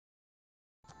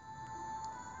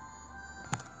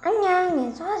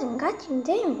사랑해서 사진과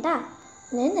침대입니다.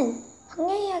 오늘은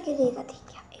성경이야기를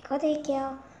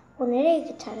읽어드릴게요. 오늘의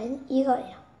글자는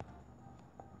이거예요.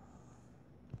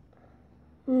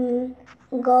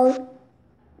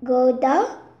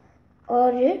 고다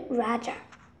어를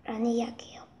라자라는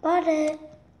이야기예요. 빠르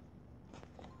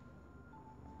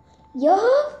यह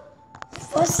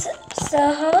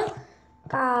फसह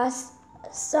का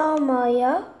समय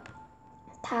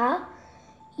था।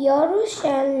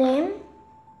 यरूशलेम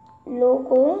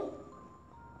लोगों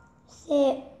से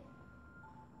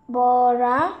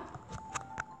बड़ा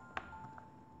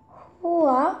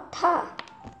हुआ था।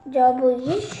 जब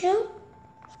यीशु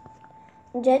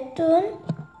जैतून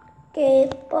के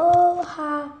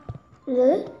पहाड़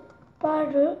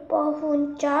पर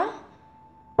पहुंचा,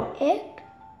 एक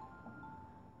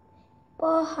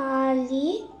पहाड़ी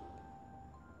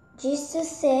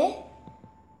जिससे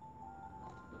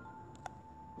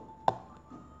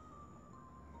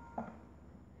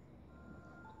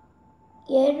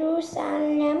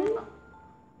यरूशलेम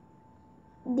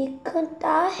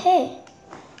दिखता है,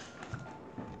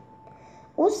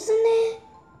 उसने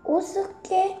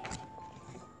उसके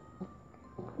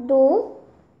दो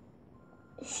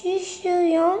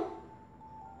शिष्यों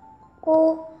को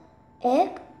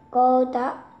एक गदहा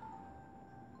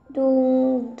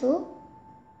ढूंढने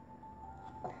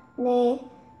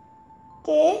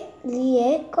के लिए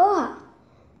कहा।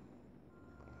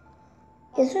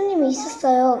 예수님이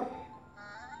있었어요.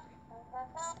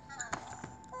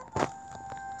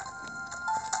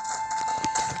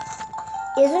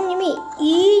 예수님이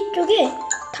이쪽에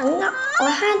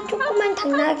한 조그만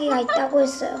당나귀가 있다고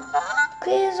했어요.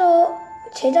 그래서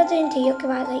제자들한테 이렇게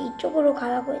말해서 이쪽으로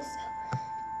가라고 했어요.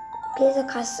 그래서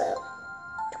갔어요.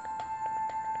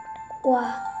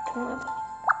 와, 정말 많이.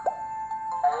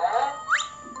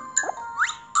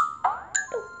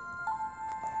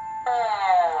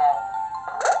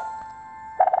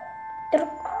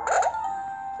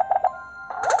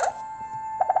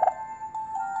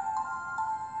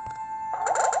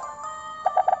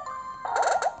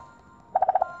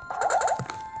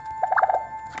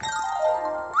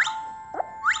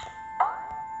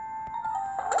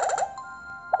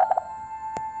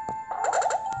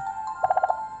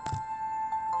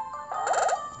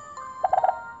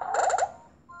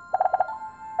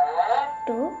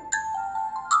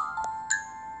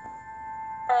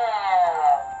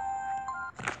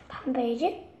 다음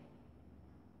페이지.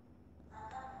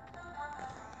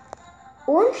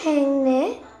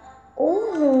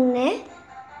 오흥내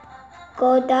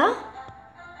거다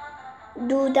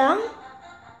누당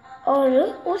और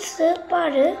उस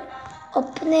पर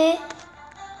अपने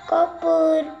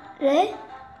कपड़े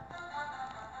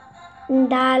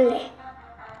डाले।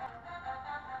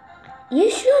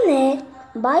 यीशु ने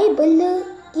बाइबल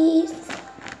की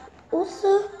उस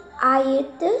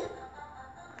आयत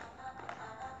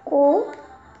को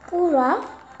पूरा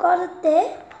करते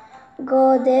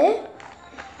गधे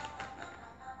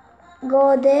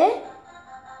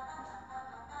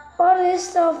और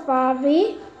सवारी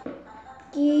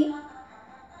की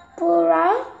पूरा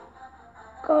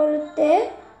करते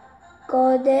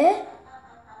गधे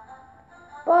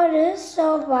पर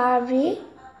सवारी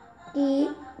की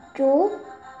जो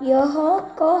यह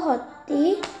कहती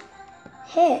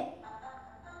है,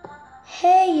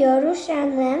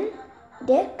 यरूशलेम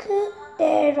देख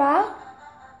तेरा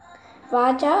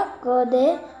राजा गधे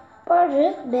पर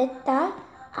बैठा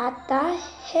आता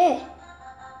है।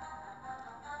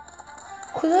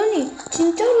 그러니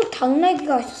진짜로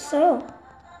당나귀가 있었어요.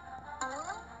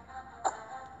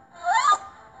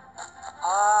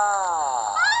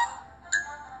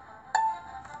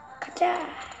 가자.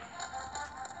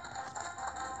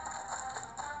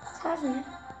 사라지네.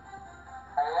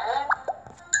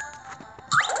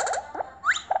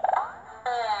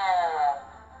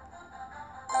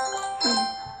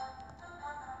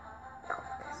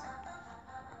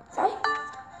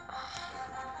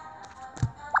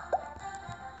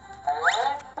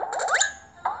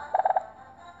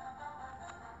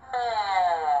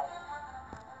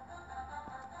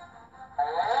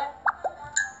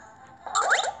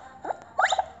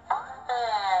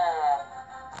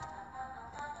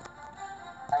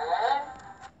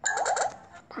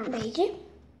 다음 페이지.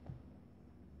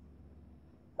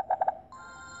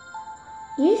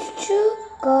 यीशु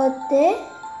गधे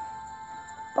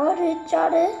पर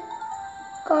चढ़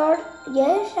कर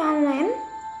यरूशलेम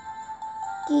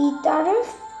की तरफ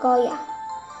गया।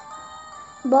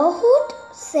 बहुत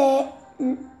से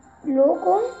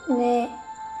लोगों ने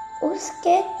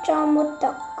उसके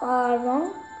चमत्कारों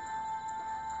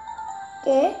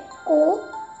को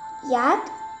याद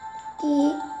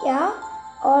किया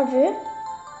और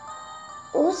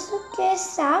उसके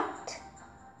साथ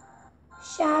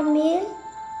शामिल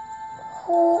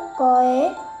हो गए।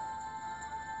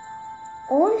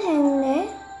 उन्होंने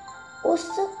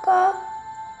उसका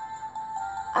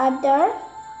आदर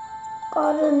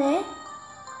करने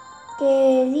के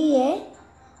लिए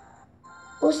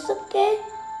उसके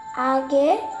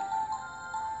आगे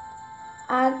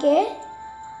आगे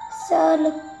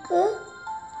सड़क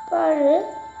पर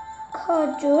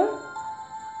खजूर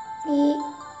की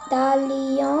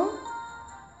डालियों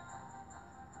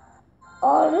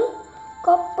और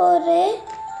कपड़े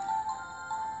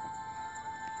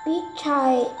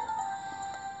बिछाए।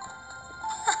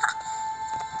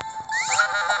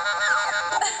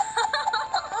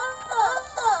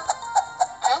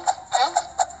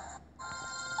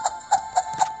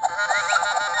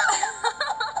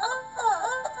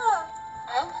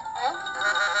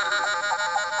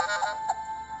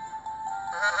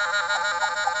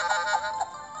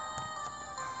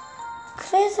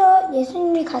 그래서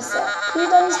예수님이 갔어요.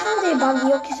 그러더니 사람들이 막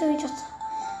이렇게 소리쳤어.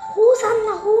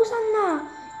 호산나 호산나,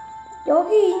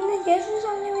 여기 있는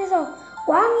예루살렘에서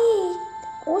왕이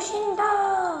오신다.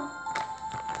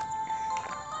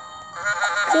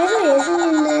 그래서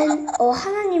예수님은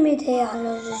하나님에 대해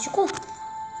알려주시고,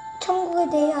 천국에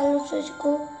대해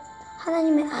알려주시고,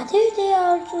 하나님의 아들에 대해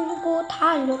알려주시고 다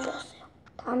알려주었어요.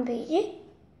 다음 페이지.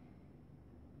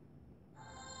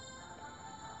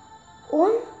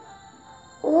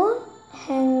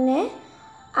 उन्होंने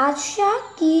आशा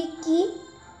की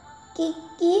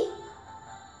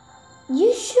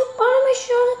यीशु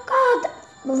परमेश्वर का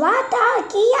वादा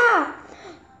किया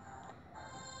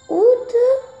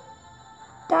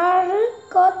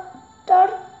उद्धारकर्ता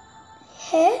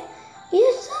है,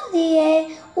 इसलिए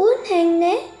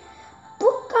उन्होंने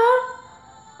पुकार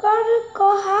कर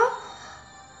कहा,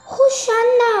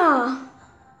 होशाना,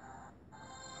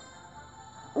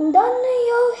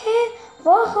 धन्य है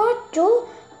वह जो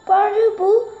प्रभु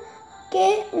के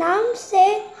नाम से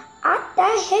आता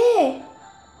है,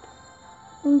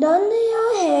 धन्य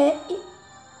है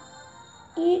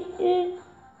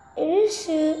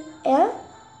इस्राएल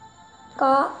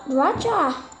का राजा।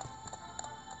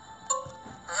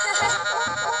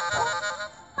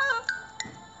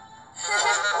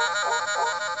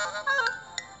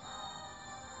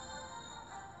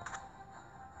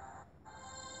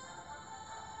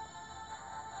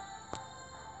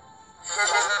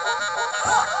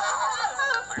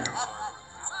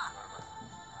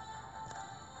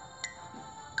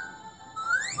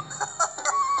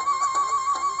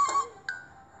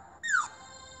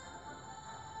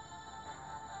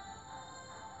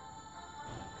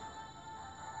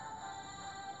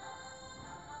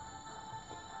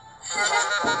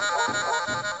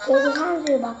 그래서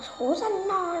사람들이 막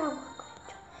호산나라고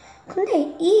그랬죠. 근데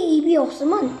이 입이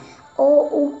없으면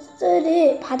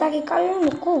옷을 바닥에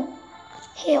깔려놓고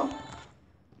해요.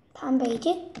 다음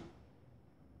페이지.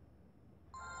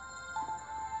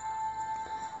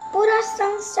 पूरा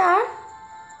संसार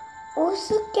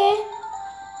उसके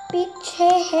पीछे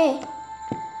है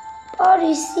और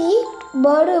इसी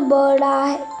बड़ा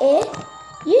है।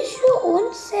 यीशु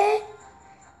उनसे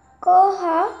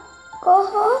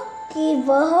कहो कि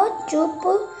वह चुप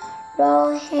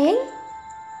रहें।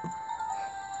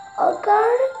 अगर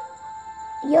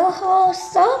यह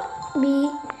सब भी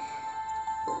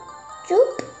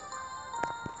चुप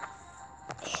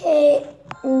हो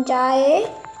जाए,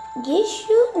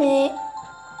 यीशु ने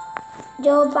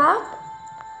जवाब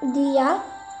दिया,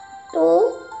 तो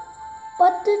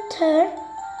पत्थर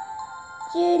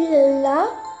चिल्ला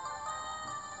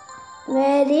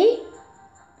मेरी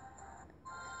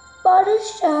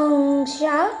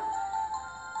प्रशंसा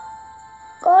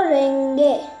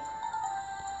करेंगे।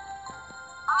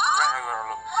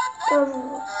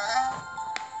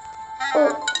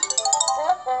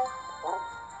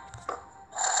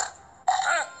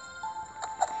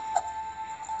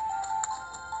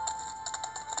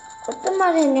 어떤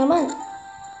말을 했냐면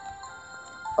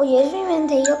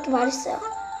예수님한테 이렇게 말했어요.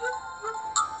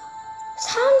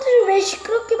 사람들을 왜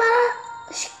시끄럽게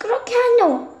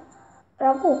하뇨?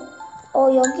 라고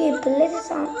여기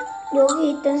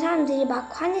여기 있던 사람들이 막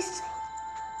화냈어요.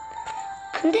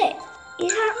 근데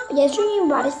예수님이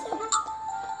말했어요.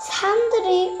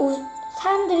 사람들이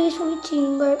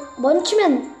소리치는 걸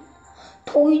멈추면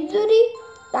돌들이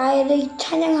나를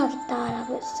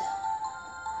찬양하겠다라고 했어요.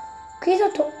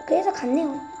 그래서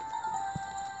갔네요.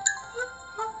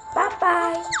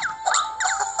 빠빠이.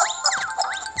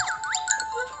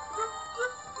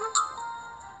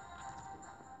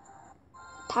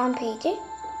 다음 페이지.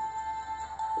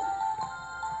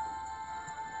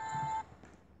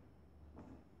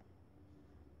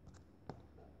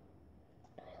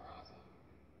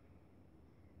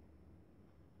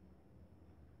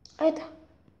 아니다.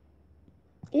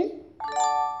 1?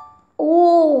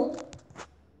 오.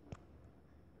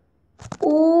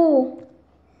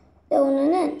 네,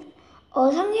 오늘은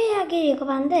성경이야기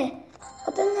읽어봤는데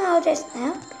어떤 생각을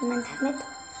했나요? 그러면 다음에 또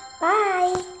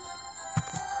바이.